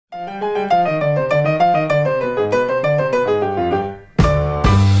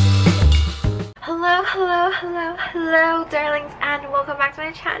Hello darlings, and welcome back to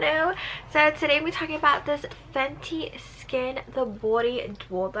my channel. So today we're talking about this Fenty Skin the Body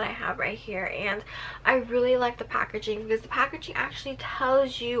Duo that I have right here, and I really like the packaging because the packaging actually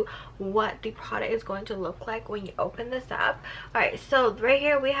tells you what the product is going to look like when you open this up. Alright, so right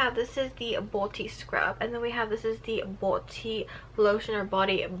here we have, this is the body scrub, and then we have, this is the body lotion or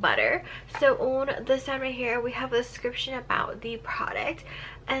body butter. So on this side right here we have a description about the product,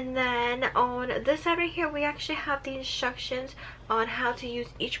 and then on this side right here we actually have the instructions on how to use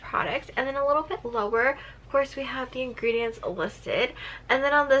each product, and then a little bit lower of course we have the ingredients listed, and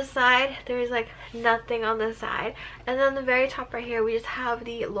then on this side there's like nothing on this side, and then on the very top right here we just have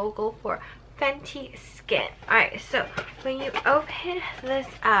the logo for Fenty Skin. Alright, so when you open this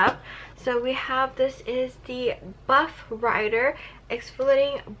up, so we have, this is the Buff Rider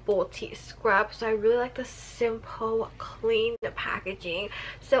Exfoliating Body Scrub. So I really like the simple, clean packaging.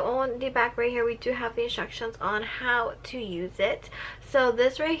 So on the back right here we do have the instructions on how to use it. So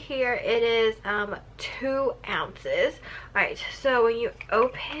this right here, it is 2 ounces. Alright, so when you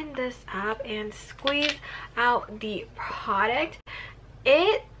open this up and squeeze out the product,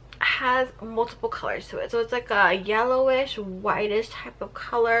 it has multiple colors to it. So it's like a yellowish, whitish type of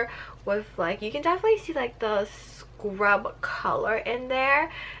color with, like, you can definitely see like the scrub color in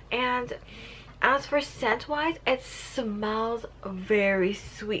there. And as for scent wise, it smells very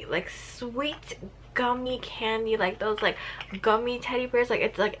sweet, like sweet gummy candy, like those like gummy teddy bears. Like,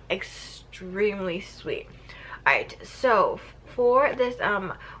 it's like extremely sweet. Alright, so for this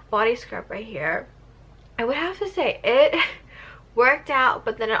body scrub right here, I would have to say it worked out,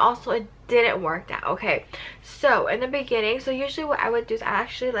 but then it didn't work out. Okay, so in the beginning, so usually what I would do is I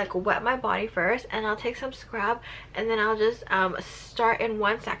actually like wet my body first, and I'll take some scrub, and then I'll just start in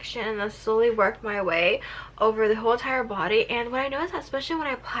one section and then slowly work my way over the whole entire body. And what I noticed, especially when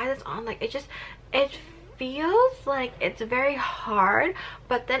I apply this on, like it feels like it's very hard,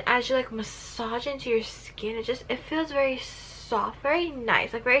 but then as you like massage into your skin, it feels very soft, very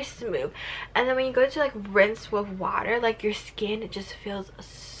nice, like very smooth. And then when you go to like rinse with water, like your skin, it just feels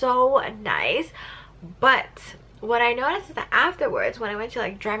so nice. But what I noticed is that afterwards, when I went to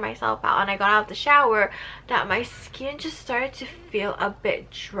like dry myself out and I got out of the shower, that my skin just started to feel a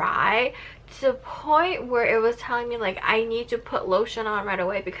bit dry, to the point where it was telling me like I need to put lotion on right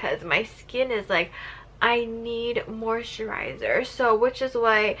away because my skin is like, I need moisturizer. So which is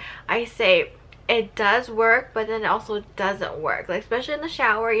why I say it does work, but then it also doesn't work. Like, especially in the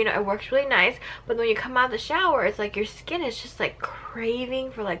shower, you know, it works really nice, but when you come out of the shower, it's like your skin is just like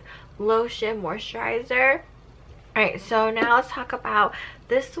craving for like lotion, moisturizer. Alright, so now let's talk about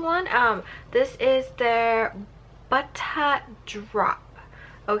this one. This is their Butter Drop.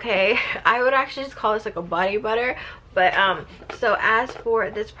 Okay, I would actually just call this like a body butter, but so as for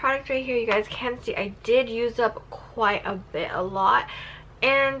this product right here, you guys can see I did use up quite a lot.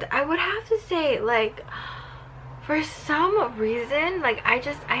 And I would have to say, like, for some reason, like, I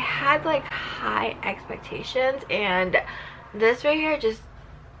had like high expectations, and this right here just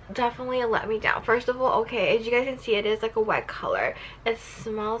definitely let me down. First of all, okay, as you guys can see, it is like a white color. It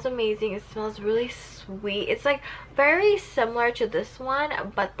smells amazing. It smells really sweet. It's like very similar to this one,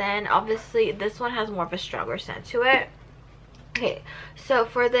 but then obviously this one has more of a stronger scent to it. Okay, so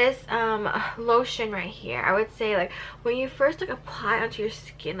for this lotion right here, I would say like when you first like apply onto your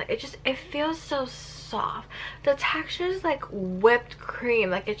skin, like it feels so soft. The texture is like whipped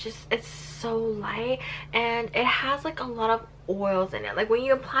cream. Like it's so light, and it has like a lot of oils in it. Like when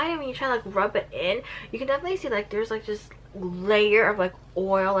you apply it, when you try to like rub it in, you can definitely see like there's like just layer of like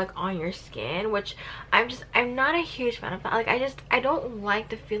oil like on your skin, which I'm not a huge fan of that. Like I don't like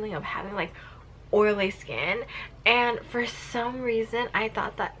the feeling of having like oily skin. And for some reason I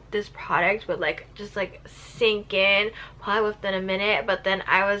thought that this product would like just like sink in probably within a minute, but then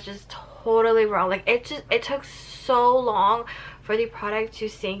I was just totally wrong. Like it took so long for the product to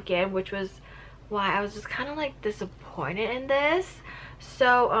sink in, which was why I was just kind of like disappointed in this.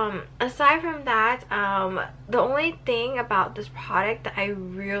 So aside from that, the only thing about this product that I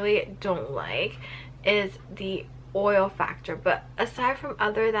really don't like is the oil factor. But aside from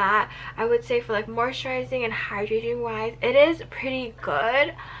other that, I would say for like moisturizing and hydrating wise, it is pretty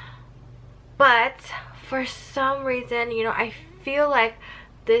good. But for some reason, you know, I feel like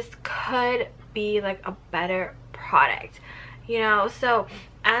this could be like a better product, you know. So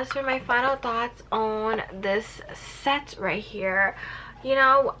as for my final thoughts on this set right here, you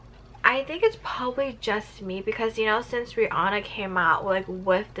know, I think it's probably just me because, you know, since Rihanna came out like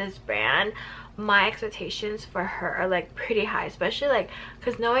with this brand, my expectations for her are like pretty high, especially like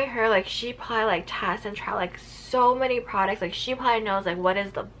because knowing her, like she probably like tests and try like so many products. Like she probably knows like what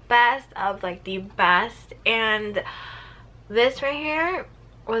is the best of like the best, and this right here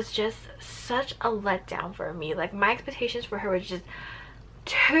was just such a letdown for me. Like my expectations for her was just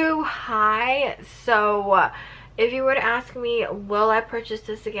too high. So if you were to ask me, will I purchase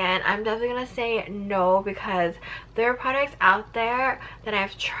this again, I'm definitely gonna say no, because there are products out there that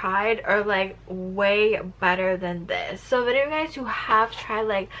I've tried are like way better than this. So if any of you guys who have tried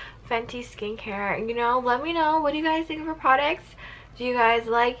like Fenty skincare, you know, let me know, what do you guys think of her products? Do you guys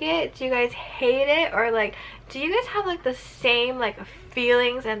like it? Do you guys hate it? Or like, do you guys have like the same like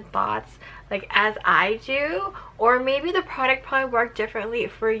feelings and thoughts like as I do? Or maybe the product probably worked differently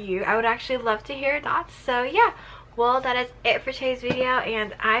for you. I would actually love to hear that. So yeah, well, that is it for today's video,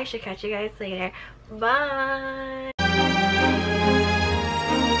 and I should catch you guys later. Bye.